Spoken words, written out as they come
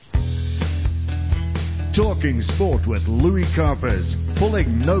Talking sport with Louis Karpas.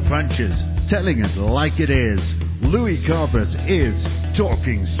 Pulling no punches, telling it like it is. Louis Karpas is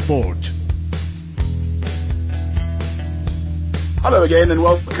Talking Sport. Hello again and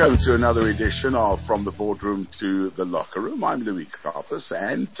welcome to another edition of From the Boardroom to the Locker Room. I'm Louis Karpas,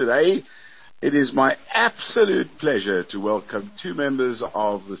 and today it is my absolute pleasure to welcome two members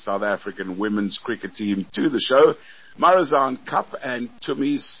of the South African women's cricket team to the show, Marizanne Kapp and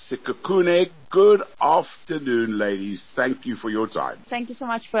Tumi Selekakhune. Good afternoon, ladies. Thank you for your time. Thank you so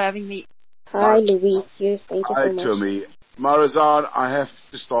much for having me. Hi, Louis. Yes, thank you so much. Hi, Tumi. Marizanne, I have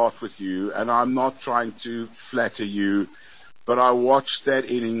to start with you, and I'm not trying to flatter you, but I watched that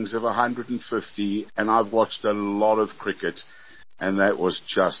innings of 150, and I've watched a lot of cricket, and that was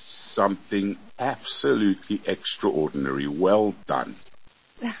just something absolutely extraordinary. Well done.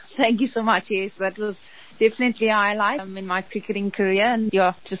 Thank you so much. Yes, that was definitely a highlight in my cricketing career, and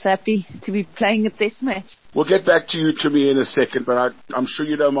you're just happy to be playing a test match. We'll get back to you, Tumi, in a second, but I'm sure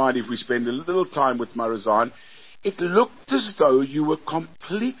you don't mind if we spend a little time with Marizanne. It looked as though you were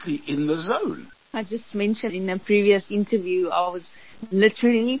completely in the zone. I just mentioned in a previous interview, I was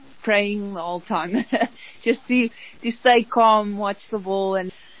literally praying the whole time just to stay calm, watch the ball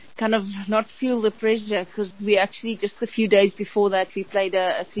and kind of not feel the pressure, because we actually just a few days before that we played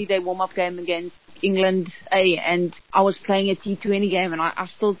a 3-day warm-up game against England A, and I was playing a T20 game, and I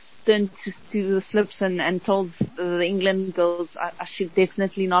still turned to the slips and told the England girls I should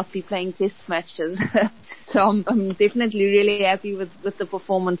definitely not be playing test matches. So I'm definitely really happy with the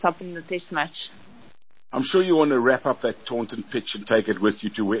performance up in the test match. I'm sure you want to wrap up that Taunton pitch and take it with you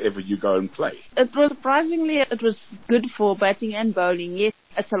to wherever you go and play. It was surprisingly, it was good for batting and bowling. Yes,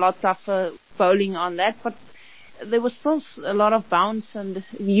 it's a lot tougher bowling on that, but there was still a lot of bounce, and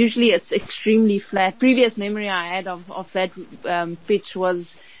usually it's extremely flat. Previous memory I had of that pitch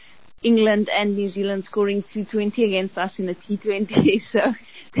was England and New Zealand scoring 220 against us in a T20. So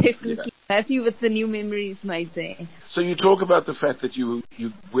definitely happy with the new memories made there. So you talk about the fact that you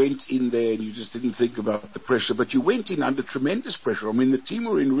went in there and you just didn't think about the pressure, but you went in under tremendous pressure. I mean, the team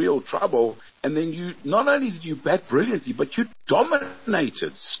were in real trouble, and then you not only did you bat brilliantly, but you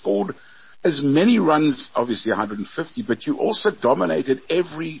dominated, scored as many runs, obviously 150, but you also dominated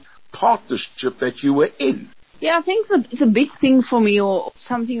every partnership that you were in. Yeah, I think the big thing for me, or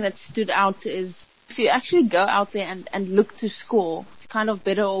something that stood out, is if you actually go out there and look to score, kind of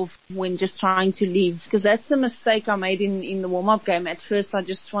better off when just trying to leave. Because that's the mistake I made in the warm-up game. At first I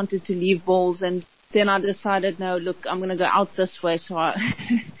just wanted to leave balls, and then I decided, no, look, I'm going to go out this way. So I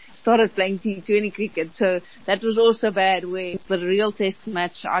started playing T20 cricket. So that was also bad, where the real test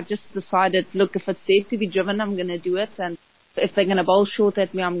match, I just decided, look, if it's there to be driven, I'm going to do it. And if they're going to bowl short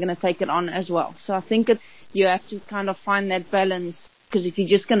at me, I'm going to take it on as well. So I think you have to kind of find that balance, because if you're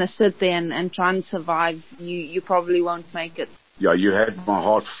just going to sit there and try and survive, you probably won't make it. Yeah, you had my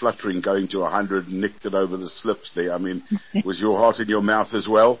heart fluttering going to 100 and nicked it over the slips there. I mean, was your heart in your mouth as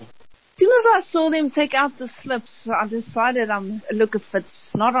well? As soon as I saw them take out the slips, I decided, look, if it's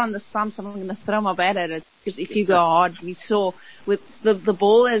not on the stumps, I'm going to throw my bat at it. Because if you go hard, we saw with the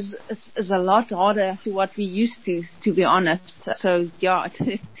ball is a lot harder to what we used to be honest. So, yeah,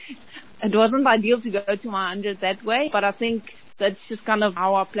 it wasn't ideal to go to my 100 that way, but I think that's just kind of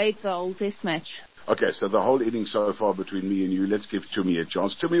how I played the whole test match. Okay, so the whole inning so far between me and you, let's give Tumi a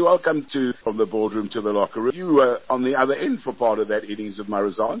chance. Tumi, welcome to From the Boardroom to the Locker Room. You were on the other end for part of that innings of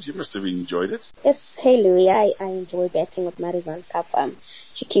Marizanne's. You must have enjoyed it. Yes, hey Louis, I enjoy batting with Marizanne Kapp.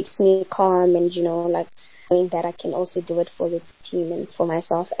 She keeps me calm, and knowing that I can also do it for the team and for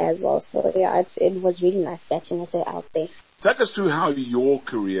myself as well. So yeah, it was really nice batting with her out there. Take us through how your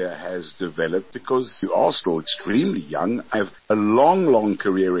career has developed, because you are still extremely young, have a long, long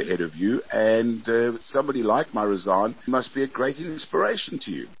career ahead of you, and somebody like Marizanne must be a great inspiration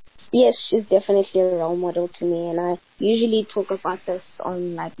to you. Yes, she's definitely a role model to me, and I usually talk about this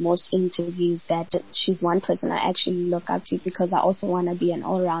on most interviews, that she's one person I actually look up to, because I also want to be an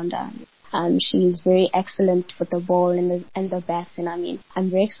all-rounder. She's very excellent with the ball and the bat, and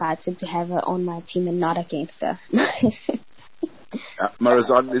I'm very excited to have her on my team and not against her.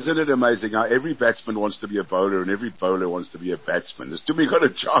 Marizanne, isn't it amazing how every batsman wants to be a bowler and every bowler wants to be a batsman? Has Tumi got a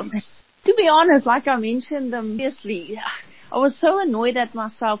chance? To be honest, like I mentioned, obviously, I was so annoyed at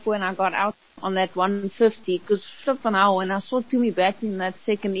myself when I got out on that 150, because flipping out, when I saw Tumi batting that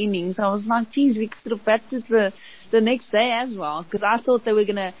second innings, I was like, geez, we could have batted the next day as well, because I thought they were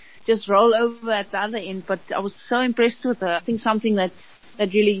going to just roll over at the other end, but I was so impressed with her. I think something that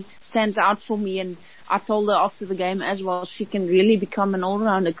that really stands out for me. And I told her after the game as well, she can really become an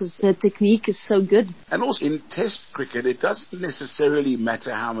all-rounder because her technique is so good. And also in Test cricket, it doesn't necessarily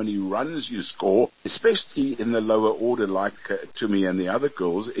matter how many runs you score, especially in the lower order like Tumi and the other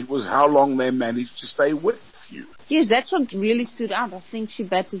girls. It was how long they managed to stay with you. Yes, that's what really stood out. I think she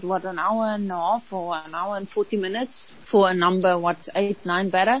batted, an hour and a half or an hour and 40 minutes for a number, 8, 9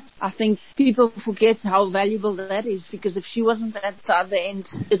 batter. I think people forget how valuable that is, because if she wasn't at the other end,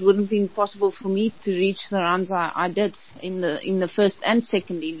 it wouldn't have been possible for me to reach the runs I did in the first and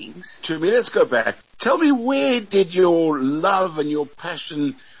second innings. Tumi, let's go back. Tell me, where did your love and your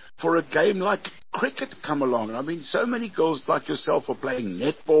passion for a game like cricket come along? I mean, so many girls like yourself are playing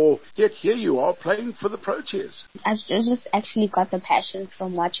netball, yet here you are playing for the Proteas. I just actually got the passion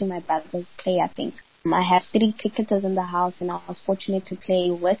from watching my brothers play, I think. I have 3 cricketers in the house, and I was fortunate to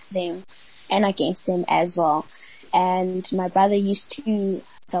play with them and against them as well. And my brother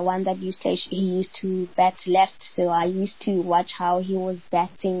the one that used to play, he used to bat left, so I used to watch how he was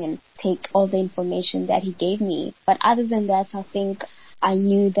batting and take all the information that he gave me. But other than that, I think I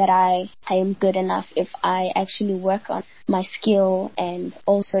knew that I am good enough if I actually work on my skill and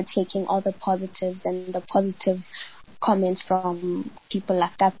also taking all the positives and the positive comments from people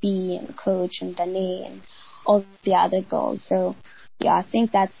like Kapp and Coach and Dane and all the other girls. So yeah, I think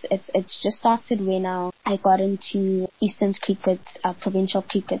it's just started when I got into Eastern cricket, provincial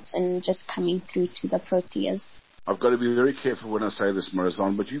cricket, and just coming through to the Proteas. I've got to be very careful when I say this,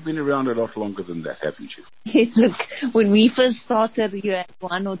 Marizanne, but you've been around a lot longer than that, haven't you? Yes, look, when we first started, you had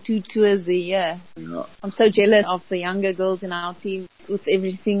 1 or 2 tours a year. Yeah. I'm so jealous of the younger girls in our team with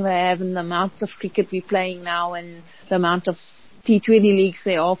everything they have and the amount of cricket we're playing now and the amount of T20 leagues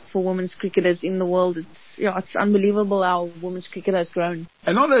there are for women's cricketers in the world. It's unbelievable how women's cricket has grown.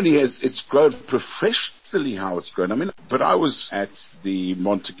 And not only has it's grown professionally, how it's grown. I mean, but I was at the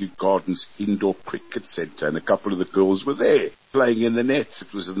Montague Gardens Indoor Cricket Centre, and a couple of the girls were there playing in the nets.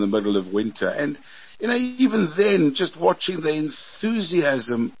 It was in the middle of winter. And, even then, just watching the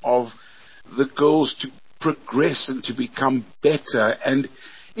enthusiasm of the girls to progress and to become better. And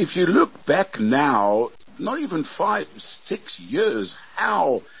if you look back now, not even 5, 6 years,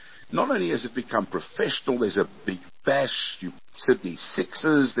 how not only has it become professional, there's a big bash, Sydney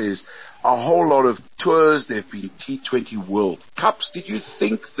Sixers, there's a whole lot of tours, there have been T20 World Cups. Did you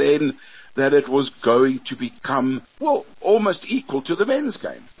think then that it was going to become, almost equal to the men's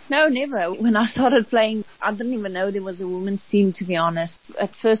game? No, never. When I started playing, I didn't even know there was a women's team, to be honest.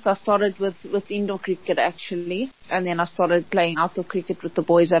 At first I started with indoor cricket actually, and then I started playing outdoor cricket with the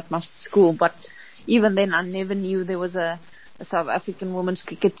boys at my school, but even then, I never knew there was a South African women's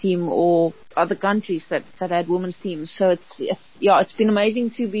cricket team or other countries that had women's teams. So it's been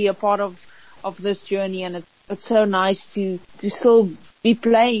amazing to be a part of this journey, and it's so nice to still be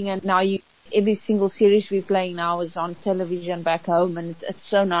playing. And now every single series we're playing now is on television back home, and it's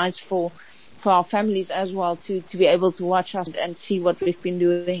so nice for our families as well to be able to watch us and see what we've been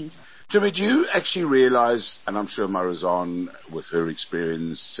doing. Tumi, do you actually realize, and I'm sure Marizanne, with her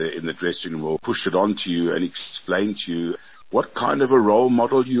experience in the dressing room, will push it on to you and explain to you what kind of a role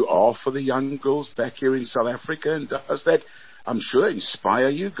model you are for the young girls back here in South Africa? And does that, I'm sure, inspire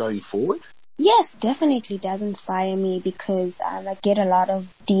you going forward? Yes, definitely does inspire me, because I get a lot of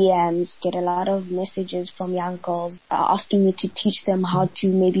DMs, get a lot of messages from young girls asking me to teach them how to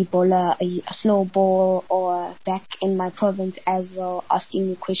maybe bowl a slow ball, or back in my province as well, asking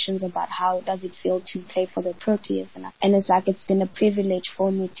me questions about how does it feel to play for the Proteas. And it's been a privilege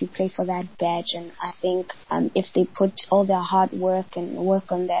for me to play for that badge. And I think if they put all their hard work and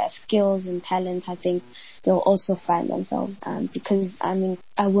work on their skills and talents, I think they'll also find themselves. Because,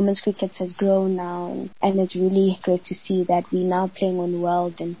 women's cricket has grown now, and it's really great to see that we're now playing on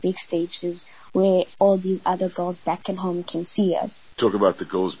world and big stages where all these other girls back at home can see us. Talk about the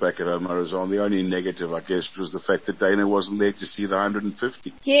girls back at home, Marizanne. The only negative, I guess, was the fact that Dana wasn't there to see the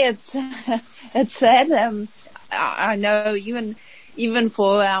 150. Yeah, it's sad. I know, even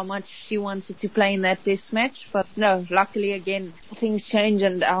for how much she wanted to play in that test match. But no, luckily again, things change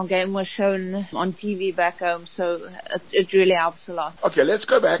and our game was shown on TV back home, so it really helps a lot. Okay, let's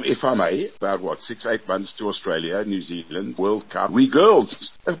go back, if I may, about 6, 8 months to Australia, New Zealand, World Cup. We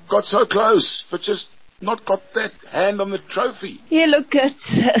girls have got so close, but just not got that hand on the trophy. Yeah, look,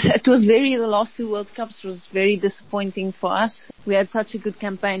 it was the last 2 World Cups was very disappointing for us. We had such a good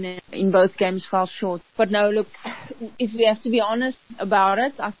campaign in both games, fell short. But no, look, if we have to be honest about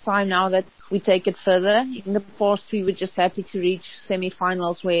it, I find now that we take it further. In the past, we were just happy to reach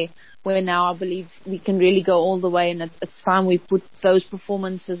semi-finals where now I believe we can really go all the way, and it's time we put those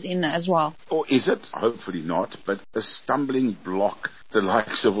performances in as well. Or is it, hopefully not, but a stumbling block, the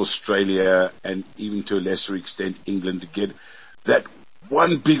likes of Australia and even to a lesser extent England, to get that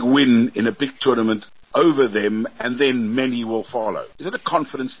one big win in a big tournament over them, and then many will follow? Is it a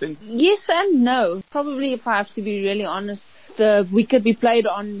confidence thing? Yes and no. Probably, if I have to be really honest, the wicket we played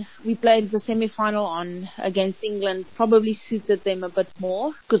the semi-final on against England probably suited them a bit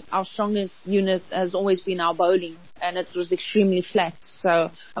more, because our strongest unit has always been our bowling, and it was extremely flat.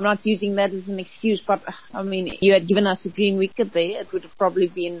 So I'm not using that as an excuse, but I mean, you had given us a green wicket there, it would have probably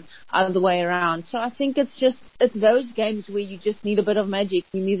been other way around. So I think it's those games where you just need a bit of magic.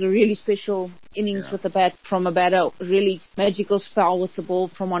 You need a really special innings with the bat from a batter, really magical spell with the ball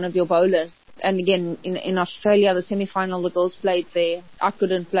from one of your bowlers. And again, in Australia, the semi-final, the girls played there. I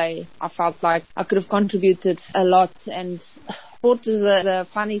couldn't play. I felt like I could have contributed a lot. And sport is a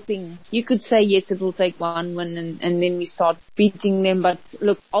funny thing. You could say, yes, it will take one win and then we start beating them. But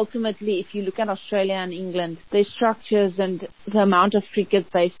look, ultimately, if you look at Australia and England, their structures and the amount of cricket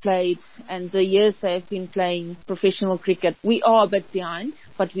they've played and the years they've been playing professional cricket, we are a bit behind,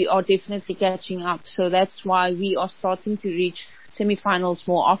 but we are definitely catching up. So that's why we are starting to reach semi-finals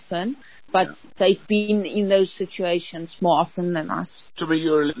more often. But they've been in those situations more often than us. To me,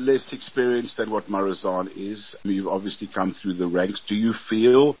 you're less experienced than what Marizanne is. You've obviously come through the ranks. Do you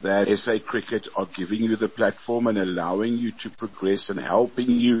feel that SA Cricket are giving you the platform and allowing you to progress and helping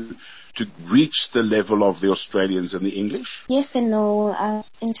you to reach the level of the Australians and the English? Yes and no.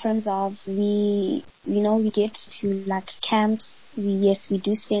 In terms of we get to like camps. We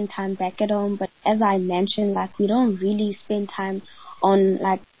do spend time back at home, but as I mentioned, like we don't really spend time on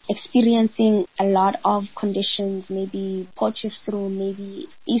like experiencing a lot of conditions, maybe Potchefstroom, maybe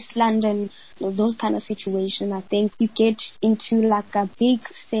East London, those kind of situations. I think you get into like a big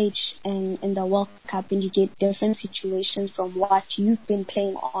stage in the World Cup and you get different situations from what you've been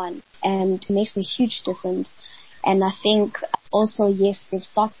playing on, and it makes a huge difference. And I think also, yes, they're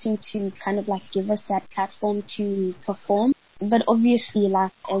starting to kind of like give us that platform to perform. But obviously,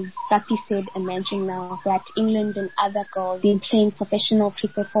 like as Kapi said and mentioned now, that England and other girls been playing professional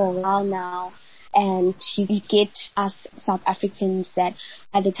cricket for a while now, and you get us South Africans that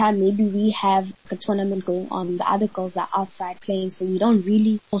by the time maybe we have a tournament going on, the other girls are outside playing, so we don't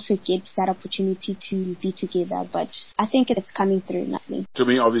really also get that opportunity to be together. But I think it's coming through nicely. To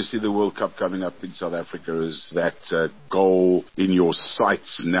me, obviously, the World Cup coming up in South Africa is that goal in your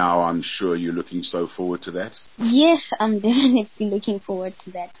sights now. I'm sure you're looking so forward to that. Yes, I'm definitely looking forward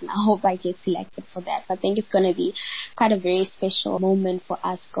to that, and I hope I get selected for that. I think it's going to be quite a very special moment for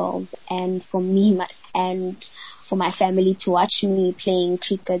us girls and for me and for my family to watch me playing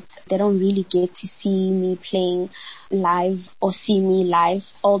cricket. They don't really get to see me playing live or see me live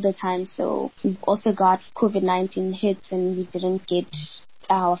all the time. So we've also got COVID-19 hits and we didn't get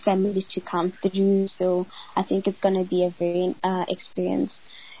our families to come through. So I think it's going to be a very experience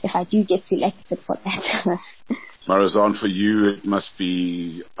if I do get selected for that. Marizanne, for you, it must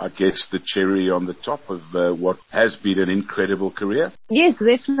be, I guess, the cherry on the top of what has been an incredible career. Yes,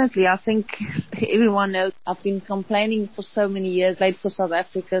 definitely. I think everyone knows I've been complaining for so many years, played for South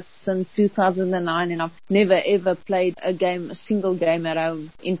Africa since 2009, and I've never ever played a single game at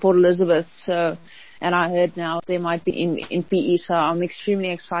home in Port Elizabeth. So, and I heard now they might be in PE, so I'm extremely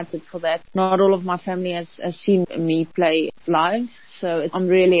excited for that. Not all of my family has seen me play live, so I'm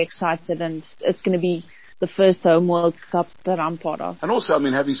really excited, and it's going to be the first home World Cup that I'm part of. And also, I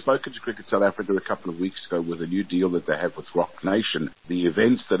mean, having spoken to Cricket South Africa a couple of weeks ago with a new deal that they have with Rock Nation, the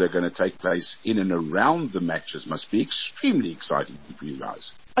events that are going to take place in and around the matches must be extremely exciting for you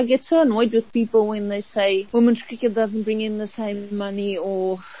guys. I get so annoyed with people when they say women's cricket doesn't bring in the same money,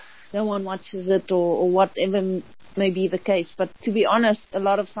 or no one watches it, or whatever may be the case. But to be honest, a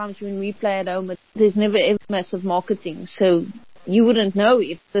lot of times when we play at home, there's never ever massive marketing. So you wouldn't know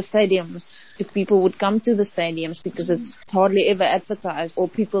if people would come to the stadiums, because it's hardly ever advertised, or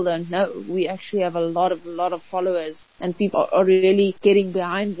people don't know. We actually have a lot of followers, and people are really getting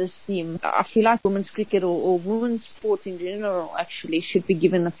behind this team. I feel like women's cricket or women's sport in general actually should be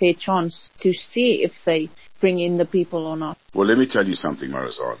given a fair chance to see if they bring in the people or not. Well, let me tell you something,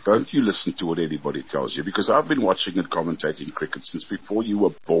 Marizanne. Don't you listen to what anybody tells you, because I've been watching and commentating cricket since before you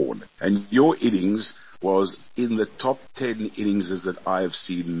were born, and your innings was in the top 10 innings that I have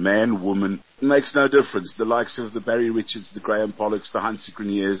seen, man, woman, it makes no difference. The likes of the Barry Richards, the Graham Pollocks, the Hansie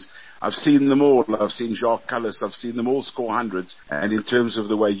Greniers, I've seen them all. I've seen Jacques Callis. I've seen them all score hundreds. And in terms of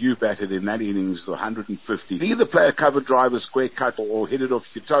the way you batted in that innings, the 150, either play a cover drive, a square cut, or hit it off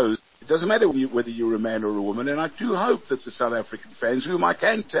your toes. It doesn't matter whether you're a man or a woman. And I do hope that the South African fans, whom I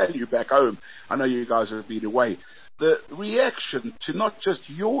can tell you back home, I know you guys have been away, the reaction to not just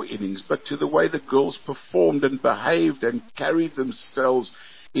your innings, but to the way the girls performed and behaved and carried themselves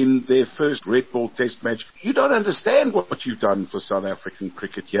in their first red ball test match. You don't understand what you've done for South African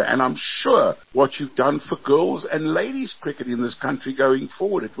cricket here, and I'm sure what you've done for girls and ladies cricket in this country going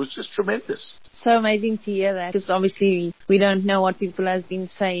forward. It was just tremendous. So amazing to hear that, because obviously we don't know what people have been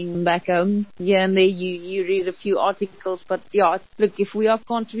saying back home. Here and there you read a few articles, but yeah, look, if we are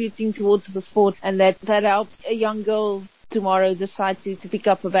contributing towards the sport and that helps a young girl tomorrow decide to pick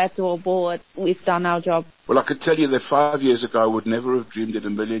up a bat or a ball, we've done our job. Well, I could tell you that 5 years ago I would never have dreamed in a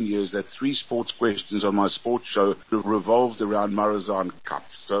million years that 3 sports questions on my sports show revolved around Marizanne Kapp.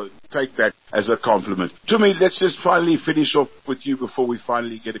 So take that as a compliment. Tumi, let's just finally finish off with you before we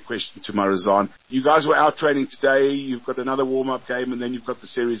finally get a question to Marizanne. You guys were out training today. You've got another warm-up game, and then you've got the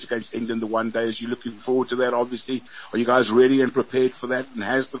series against England the one day. Are you looking forward to that, obviously? Are you guys ready and prepared for that? And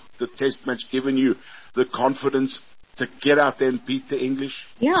has the test match given you the confidence to get out there and beat the English?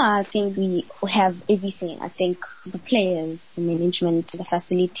 Yeah, I think we have everything. I think the players, the management, the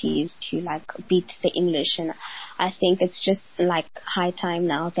facilities to beat the English, and I think it's just high time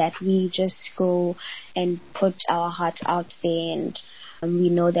now that we just go and put our heart out there, and we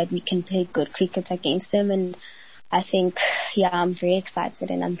know that we can play good cricket against them, and I think, I'm very excited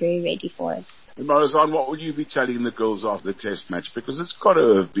and I'm very ready for it. Marizanne, what would you be telling the girls after the test match? Because it's got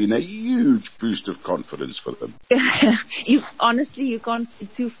to have been a huge boost of confidence for them. You can't be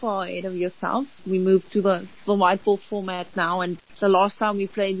too far ahead of yourselves. We moved to the white ball format now, and the last time we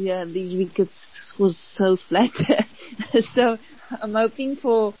played here, these wickets was so flat. So I'm hoping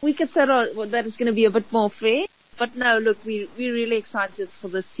for wickets that it's going to be a bit more fair. But no, look, we're really excited for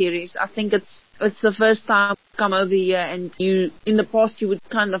this series. I think it's the first time I've come over here, and in the past you would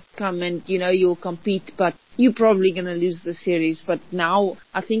kind of come and, you'll compete, but you're probably going to lose the series. But now,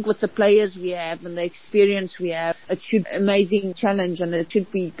 I think with the players we have and the experience we have, it should be an amazing challenge, and it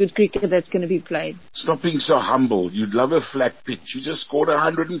should be good cricket that's going to be played. Stop being so humble. You'd love a flat pitch. You just scored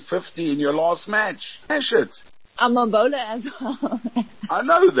 150 in your last match. Smash it. I'm a bowler as well. I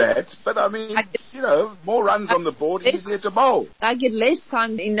know that, but more runs on the board, easier to bowl. I get less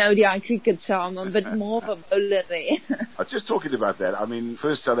time in ODI cricket, so I'm a bit more of a bowler there. I'm just talking about that.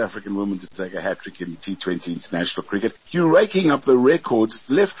 First South African woman to take a hat-trick in T20 international cricket. You're raking up the records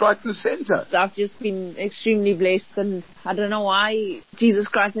left, right and centre. I've just been extremely blessed, and I don't know why Jesus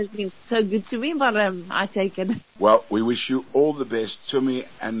Christ has been so good to me, but I take it. Well, we wish you all the best. Tumi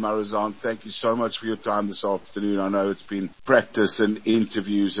and Marizanne, thank you so much for your time this afternoon. I know it's been practice and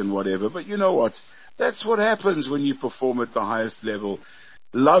interviews and whatever, but you know what? That's what happens when you perform at the highest level.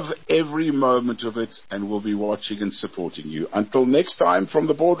 Love every moment of it, and we'll be watching and supporting you. Until next time, from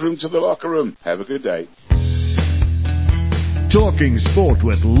the boardroom to the locker room, have a good day. Talking sport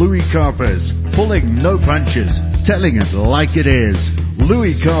with Louis Karpas, pulling no punches, telling it like it is.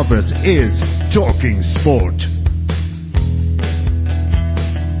 Louis Karpas is Talking Sport.